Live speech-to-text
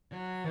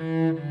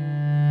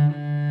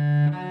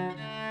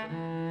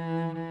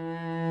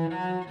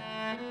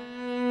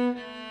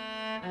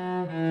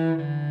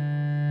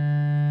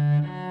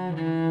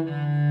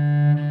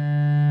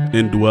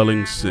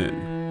Indwelling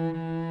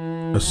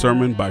Sin, a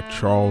sermon by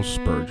Charles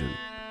Spurgeon,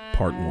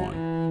 Part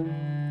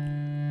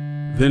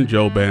 1. Then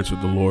Job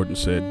answered the Lord and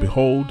said,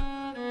 Behold,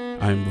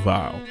 I am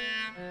vile.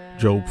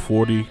 Job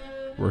 40,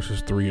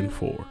 verses 3 and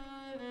 4.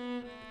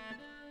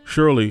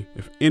 Surely,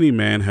 if any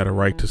man had a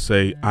right to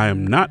say, I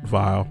am not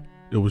vile,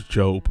 it was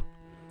Job.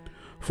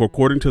 For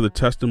according to the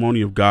testimony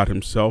of God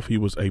himself, he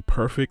was a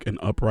perfect and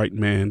upright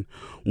man,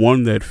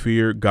 one that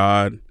feared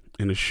God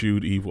and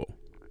eschewed evil.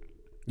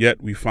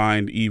 Yet we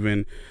find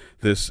even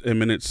this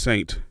eminent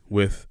saint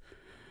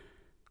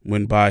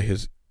when by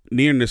his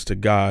nearness to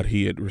God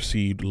he had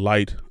received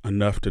light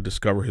enough to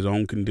discover his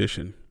own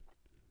condition,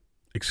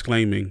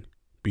 exclaiming,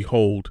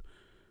 Behold,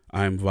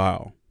 I am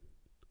vile.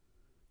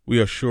 We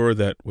are sure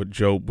that what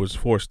Job was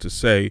forced to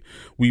say,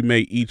 we may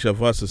each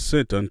of us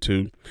assent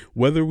unto,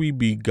 whether we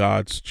be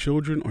God's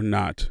children or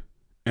not,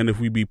 and if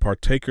we be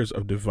partakers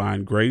of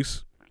divine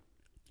grace,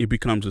 it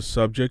becomes a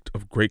subject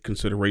of great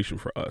consideration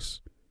for us.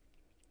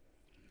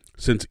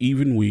 Since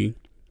even we,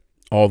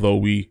 although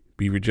we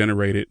be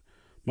regenerated,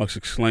 must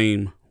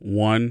exclaim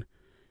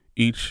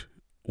each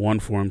one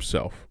for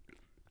himself,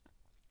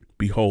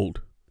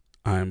 Behold,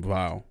 I am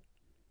vile.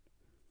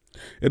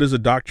 It is a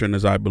doctrine,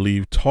 as I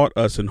believe, taught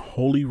us in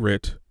Holy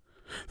Writ,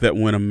 that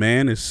when a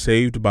man is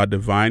saved by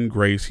divine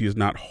grace, he is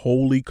not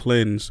wholly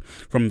cleansed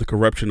from the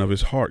corruption of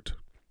his heart.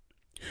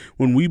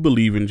 When we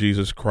believe in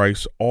Jesus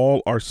Christ,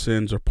 all our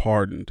sins are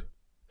pardoned.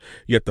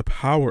 Yet the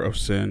power of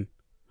sin,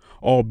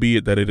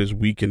 albeit that it is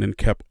weakened and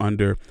kept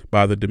under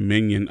by the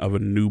dominion of a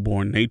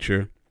newborn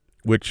nature,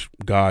 which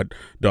God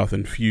doth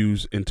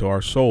infuse into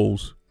our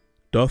souls,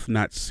 doth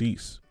not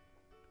cease,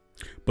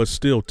 but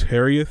still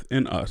tarrieth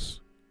in us,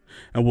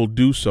 and will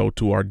do so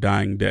to our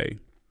dying day.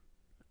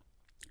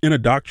 In a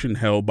doctrine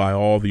held by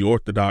all the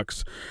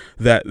orthodox,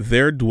 that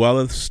there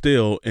dwelleth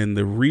still in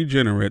the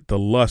regenerate the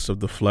lust of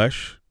the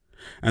flesh,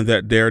 and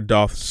that there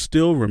doth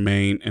still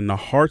remain in the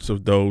hearts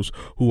of those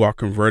who are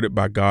converted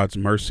by God's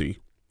mercy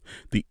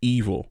the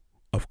evil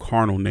of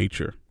carnal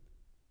nature.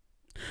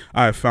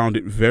 I have found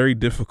it very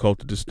difficult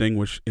to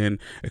distinguish in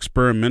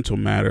experimental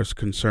matters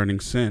concerning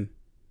sin.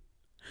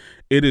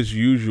 It is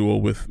usual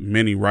with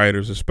many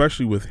writers,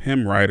 especially with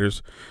hymn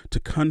writers, to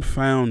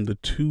confound the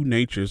two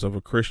natures of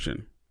a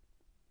Christian.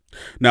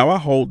 Now I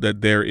hold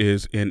that there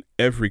is in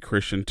every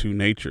Christian two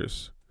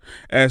natures,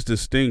 as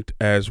distinct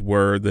as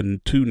were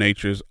the two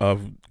natures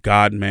of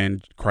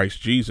God-man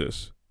Christ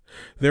Jesus.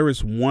 There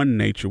is one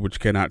nature which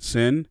cannot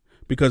sin,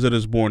 because it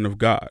is born of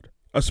God,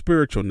 a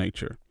spiritual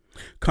nature,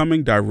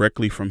 coming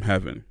directly from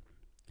heaven,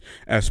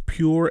 as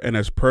pure and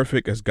as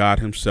perfect as God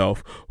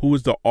himself, who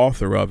is the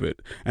author of it.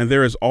 And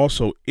there is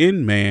also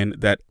in man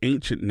that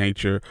ancient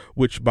nature,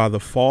 which by the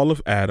fall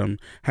of Adam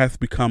hath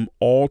become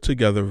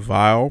altogether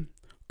vile,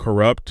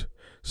 corrupt,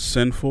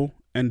 sinful,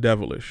 and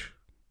devilish.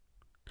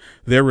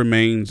 There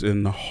remains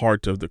in the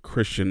heart of the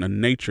Christian a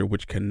nature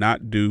which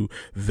cannot do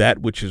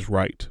that which is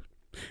right,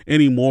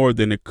 any more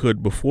than it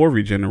could before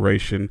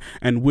regeneration,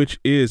 and which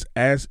is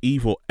as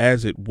evil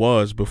as it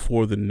was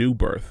before the new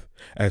birth,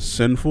 as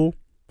sinful,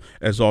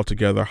 as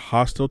altogether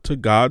hostile to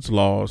God's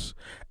laws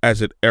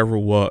as it ever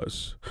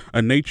was,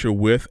 a nature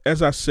which,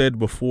 as I said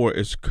before,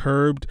 is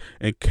curbed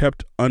and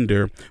kept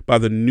under by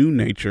the new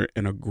nature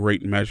in a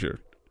great measure,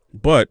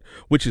 but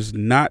which is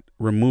not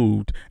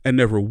removed and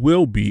never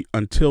will be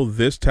until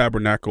this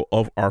tabernacle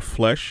of our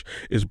flesh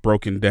is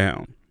broken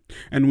down,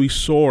 and we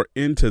soar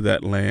into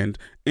that land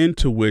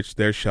into which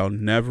there shall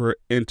never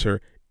enter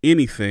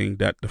anything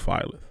that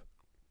defileth.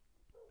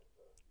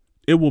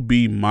 It will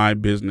be my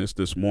business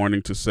this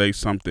morning to say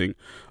something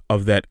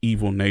of that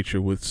evil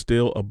nature which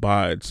still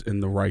abides in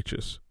the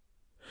righteous.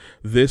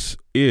 This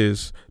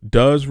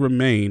does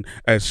remain,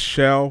 as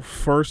shall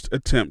first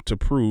attempt to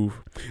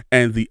prove,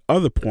 and the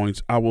other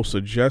points I will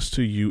suggest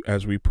to you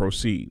as we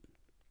proceed.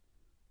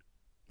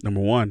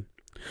 Number 1.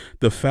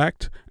 The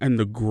fact, and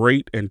the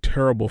great and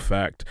terrible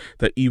fact,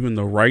 that even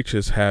the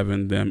righteous have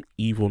in them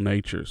evil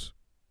natures.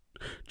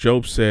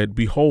 Job said,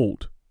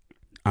 Behold,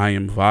 I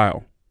am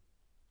vile.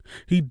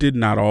 He did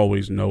not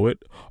always know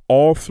it.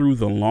 All through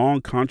the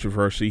long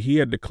controversy, he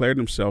had declared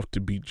himself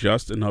to be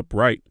just and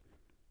upright.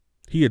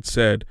 He had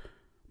said,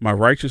 My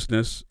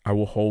righteousness I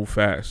will hold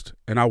fast,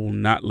 and I will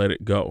not let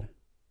it go.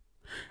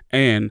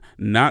 And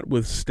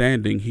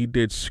notwithstanding, he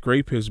did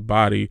scrape his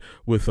body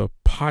with a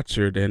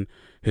potsherd, and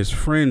his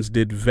friends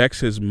did vex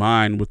his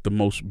mind with the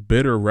most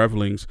bitter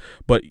revilings,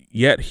 but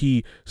yet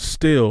he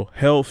still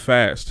held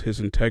fast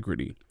his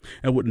integrity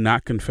and would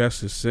not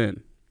confess his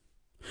sin.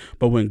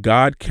 But when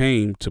God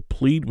came to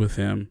plead with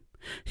him,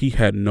 he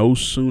had no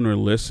sooner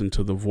listened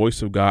to the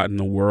voice of God in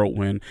the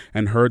whirlwind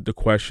and heard the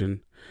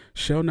question,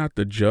 Shall not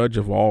the judge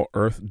of all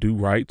earth do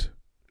right?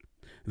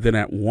 Then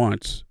at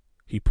once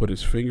he put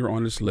his finger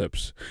on his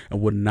lips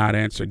and would not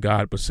answer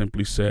God, but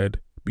simply said,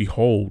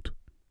 Behold,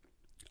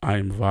 I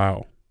am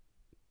vile.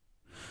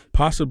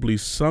 Possibly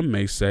some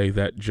may say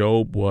that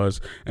Job was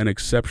an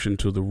exception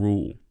to the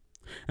rule,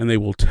 and they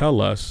will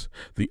tell us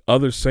the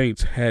other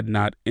saints had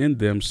not in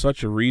them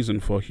such a reason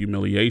for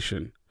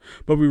humiliation.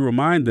 But we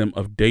remind them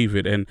of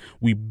David, and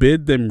we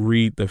bid them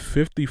read the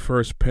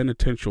 51st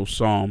penitential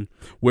psalm,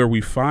 where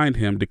we find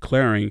him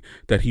declaring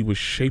that he was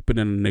shapen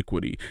in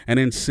iniquity, and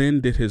in sin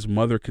did his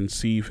mother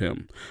conceive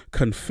him,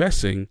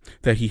 confessing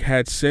that he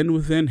had sin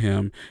within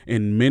him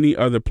in many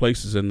other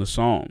places in the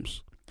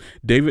Psalms.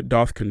 David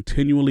doth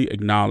continually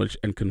acknowledge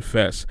and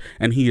confess,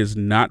 and he is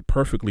not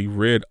perfectly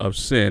rid of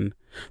sin,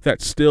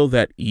 that still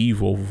that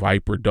evil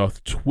viper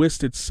doth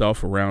twist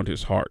itself around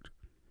his heart.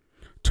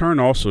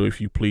 Turn also,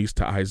 if you please,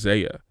 to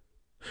Isaiah.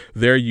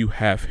 There you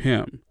have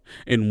him,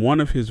 in one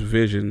of his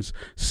visions,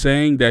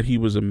 saying that he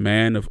was a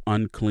man of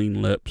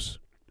unclean lips,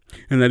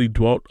 and that he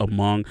dwelt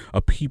among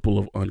a people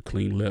of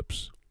unclean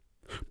lips.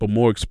 But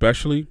more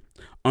especially,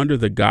 under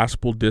the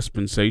gospel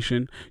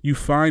dispensation, you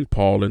find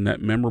Paul in that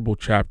memorable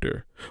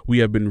chapter we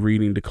have been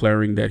reading,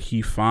 declaring that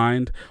he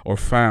found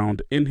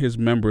in his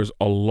members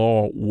a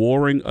law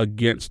warring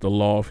against the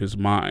law of his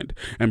mind,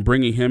 and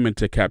bringing him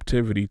into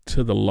captivity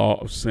to the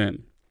law of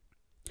sin.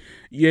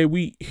 Yea,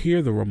 we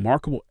hear the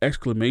remarkable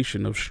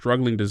exclamation of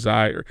struggling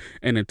desire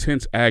and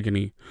intense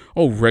agony,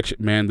 O wretched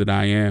man that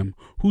I am,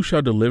 who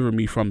shall deliver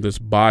me from this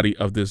body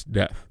of this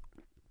death?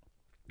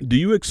 Do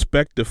you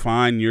expect to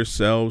find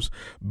yourselves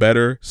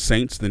better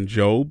saints than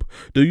Job?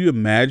 Do you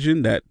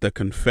imagine that the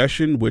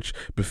confession which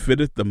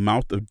befitteth the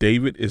mouth of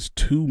David is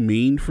too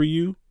mean for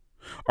you?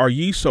 Are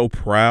ye so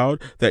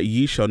proud that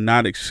ye shall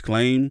not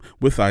exclaim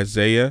with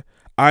Isaiah,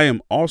 I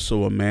am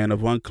also a man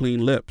of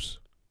unclean lips?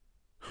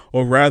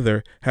 Or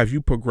rather, have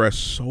you progressed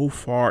so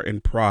far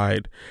in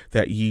pride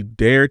that ye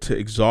dare to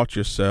exalt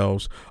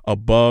yourselves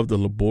above the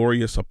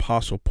laborious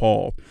apostle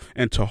Paul,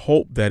 and to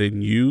hope that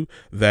in you,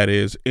 that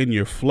is, in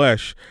your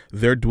flesh,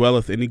 there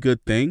dwelleth any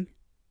good thing?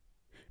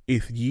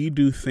 If ye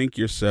do think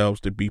yourselves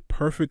to be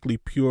perfectly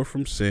pure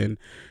from sin,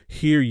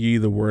 hear ye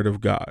the word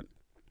of God.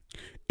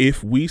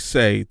 If we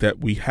say that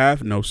we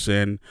have no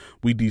sin,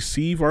 we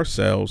deceive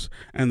ourselves,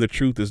 and the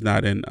truth is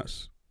not in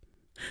us.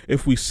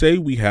 If we say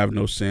we have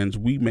no sins,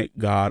 we make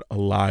God a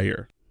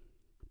liar.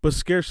 But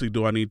scarcely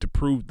do I need to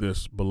prove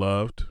this,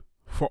 beloved,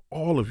 for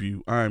all of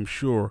you, I am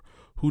sure,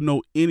 who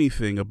know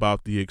anything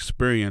about the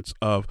experience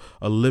of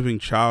a living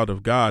child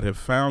of God have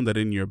found that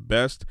in your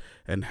best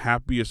and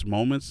happiest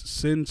moments,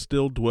 sin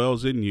still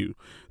dwells in you,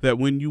 that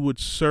when you would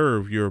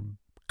serve your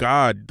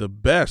God the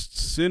best,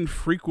 sin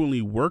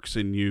frequently works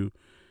in you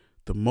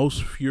the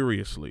most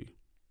furiously.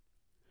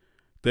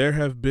 There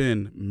have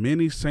been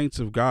many saints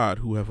of God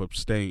who have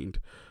abstained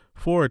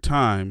for a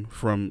time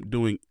from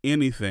doing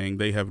anything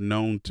they have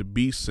known to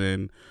be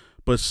sin,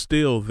 but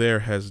still there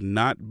has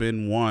not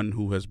been one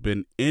who has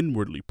been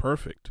inwardly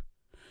perfect.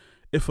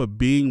 If a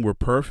being were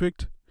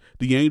perfect,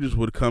 the angels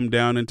would come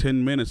down in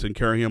 10 minutes and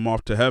carry him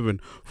off to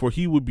heaven, for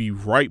he would be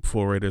ripe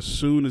for it as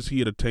soon as he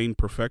had attained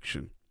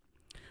perfection.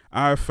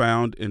 I have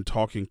found in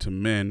talking to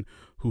men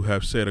who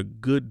have said a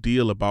good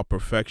deal about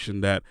perfection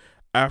that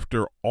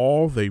after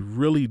all, they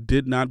really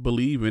did not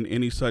believe in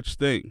any such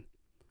thing.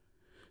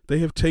 They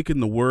have taken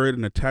the word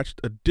and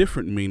attached a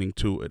different meaning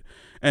to it,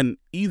 and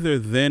either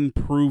then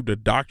proved a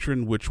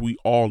doctrine which we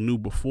all knew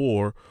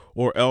before,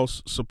 or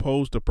else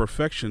supposed a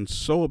perfection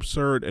so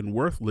absurd and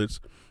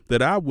worthless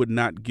that I would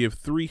not give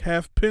 3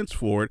 halfpence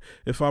for it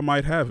if I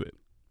might have it.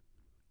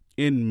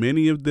 In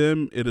many of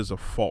them, it is a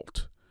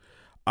fault,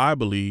 I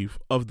believe,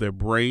 of their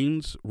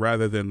brains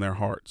rather than their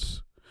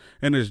hearts.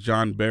 And as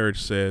John Barrett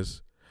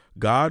says,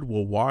 God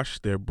will wash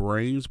their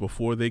brains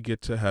before they get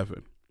to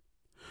heaven.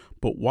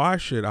 But why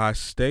should I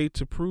stay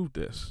to prove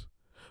this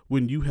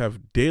when you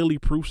have daily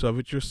proofs of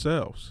it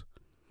yourselves?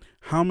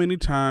 How many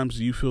times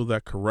do you feel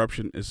that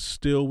corruption is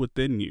still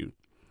within you?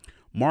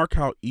 Mark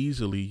how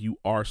easily you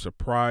are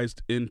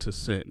surprised into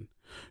sin.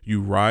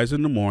 You rise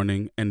in the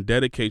morning and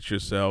dedicate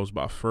yourselves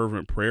by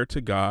fervent prayer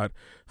to God,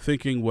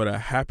 thinking what a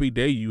happy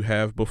day you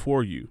have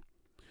before you.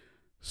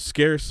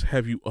 Scarce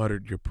have you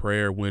uttered your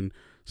prayer when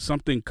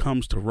something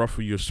comes to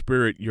ruffle your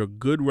spirit, your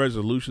good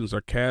resolutions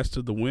are cast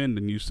to the wind,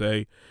 and you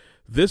say,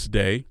 this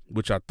day,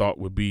 which I thought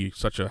would be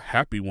such a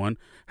happy one,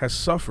 has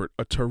suffered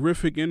a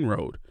terrific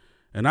inroad,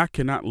 and I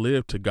cannot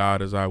live to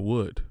God as I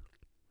would.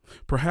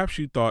 Perhaps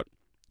you thought,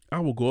 I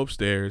will go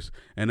upstairs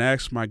and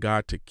ask my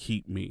God to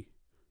keep me.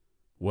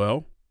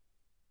 Well,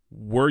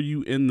 were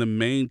you in the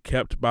main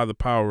kept by the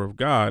power of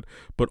God,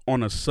 but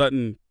on a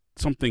sudden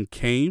something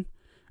came,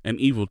 an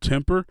evil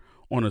temper,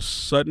 on a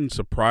sudden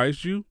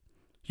surprised you?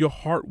 Your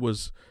heart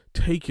was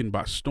taken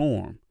by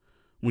storm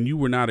when you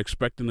were not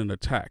expecting an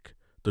attack.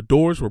 The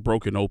doors were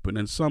broken open,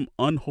 and some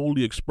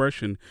unholy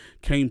expression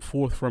came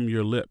forth from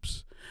your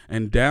lips.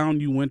 And down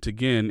you went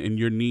again in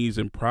your knees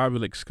in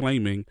private,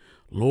 exclaiming,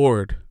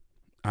 Lord,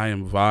 I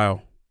am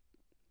vile.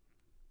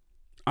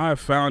 I have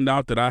found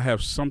out that I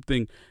have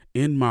something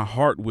in my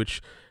heart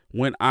which,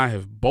 when I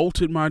have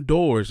bolted my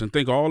doors and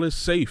think all is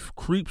safe,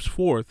 creeps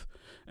forth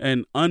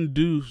and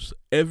undoes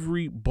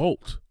every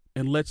bolt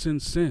and lets in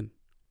sin.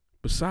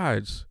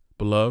 Besides,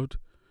 beloved,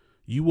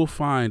 you will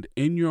find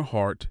in your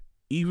heart,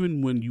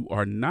 even when you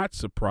are not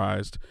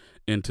surprised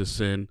into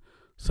sin,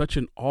 such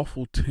an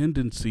awful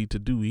tendency to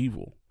do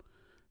evil,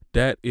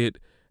 that it,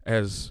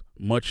 as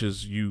much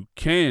as you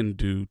can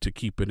do to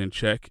keep it in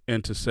check,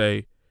 and to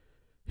say,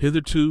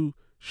 hitherto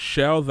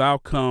shall thou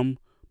come,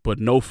 but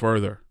no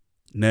further.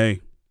 Nay,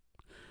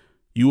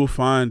 you will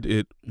find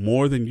it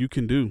more than you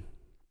can do.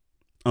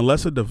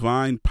 Unless a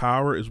divine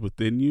power is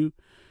within you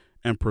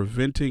and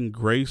preventing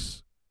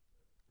grace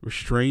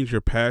restrains your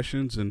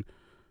passions and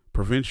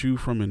prevents you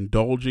from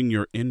indulging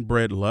your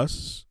inbred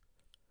lusts.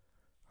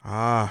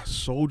 Ah,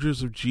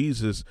 soldiers of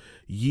Jesus,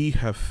 ye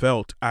have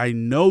felt, I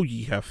know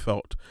ye have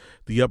felt,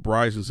 the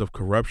uprisings of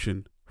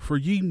corruption, for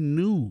ye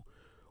knew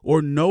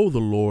or know the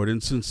Lord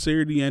in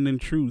sincerity and in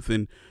truth,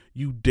 and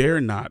you dare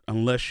not,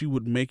 unless you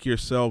would make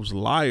yourselves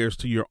liars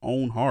to your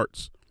own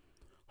hearts,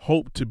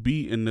 hope to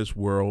be in this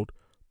world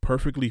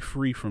perfectly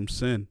free from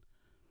sin.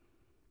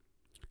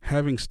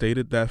 Having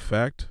stated that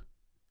fact,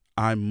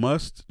 I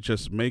must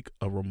just make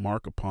a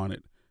remark upon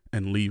it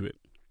and leave it.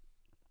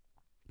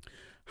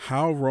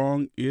 How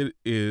wrong it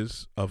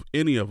is of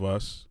any of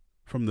us,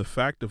 from the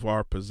fact of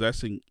our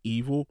possessing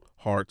evil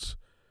hearts,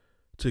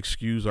 to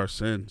excuse our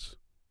sins.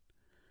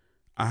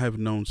 I have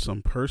known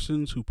some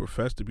persons who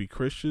profess to be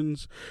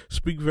Christians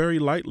speak very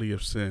lightly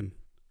of sin.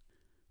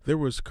 There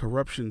was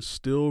corruption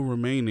still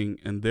remaining,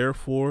 and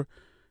therefore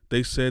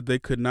they said they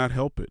could not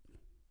help it.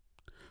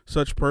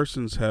 Such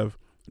persons have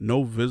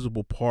no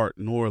visible part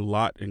nor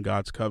lot in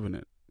God's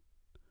covenant.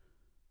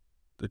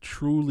 The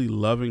truly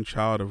loving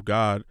child of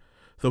God,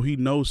 though he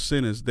knows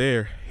sin is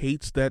there,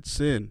 hates that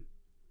sin.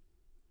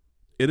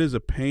 It is a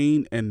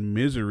pain and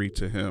misery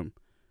to him,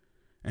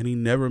 and he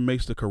never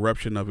makes the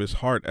corruption of his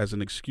heart as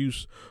an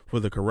excuse for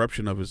the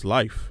corruption of his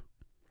life.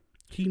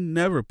 He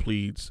never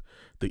pleads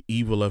the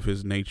evil of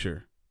his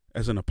nature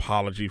as an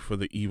apology for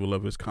the evil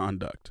of his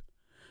conduct.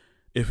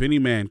 If any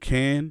man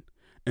can,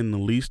 in the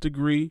least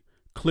degree,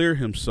 clear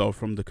himself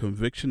from the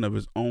conviction of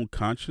his own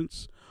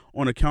conscience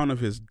on account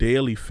of his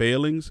daily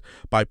failings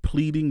by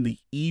pleading the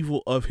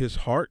evil of his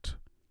heart,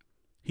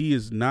 he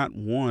is not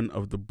one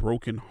of the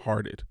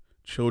broken-hearted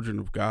children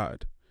of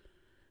God.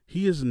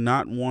 He is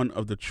not one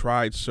of the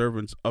tried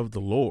servants of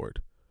the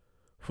Lord,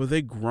 for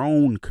they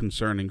groan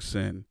concerning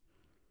sin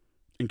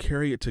and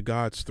carry it to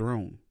God's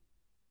throne.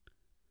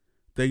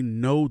 They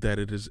know that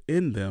it is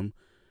in them.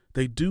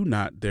 They do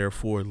not,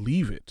 therefore,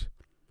 leave it,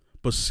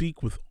 but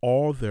seek with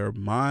all their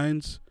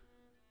minds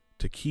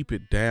to keep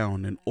it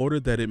down in order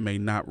that it may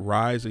not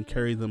rise and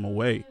carry them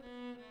away.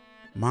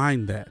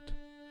 Mind that,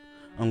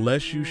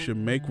 unless you should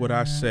make what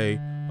I say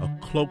a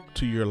cloak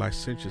to your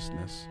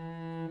licentiousness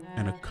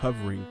and a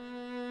covering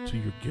to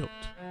your guilt.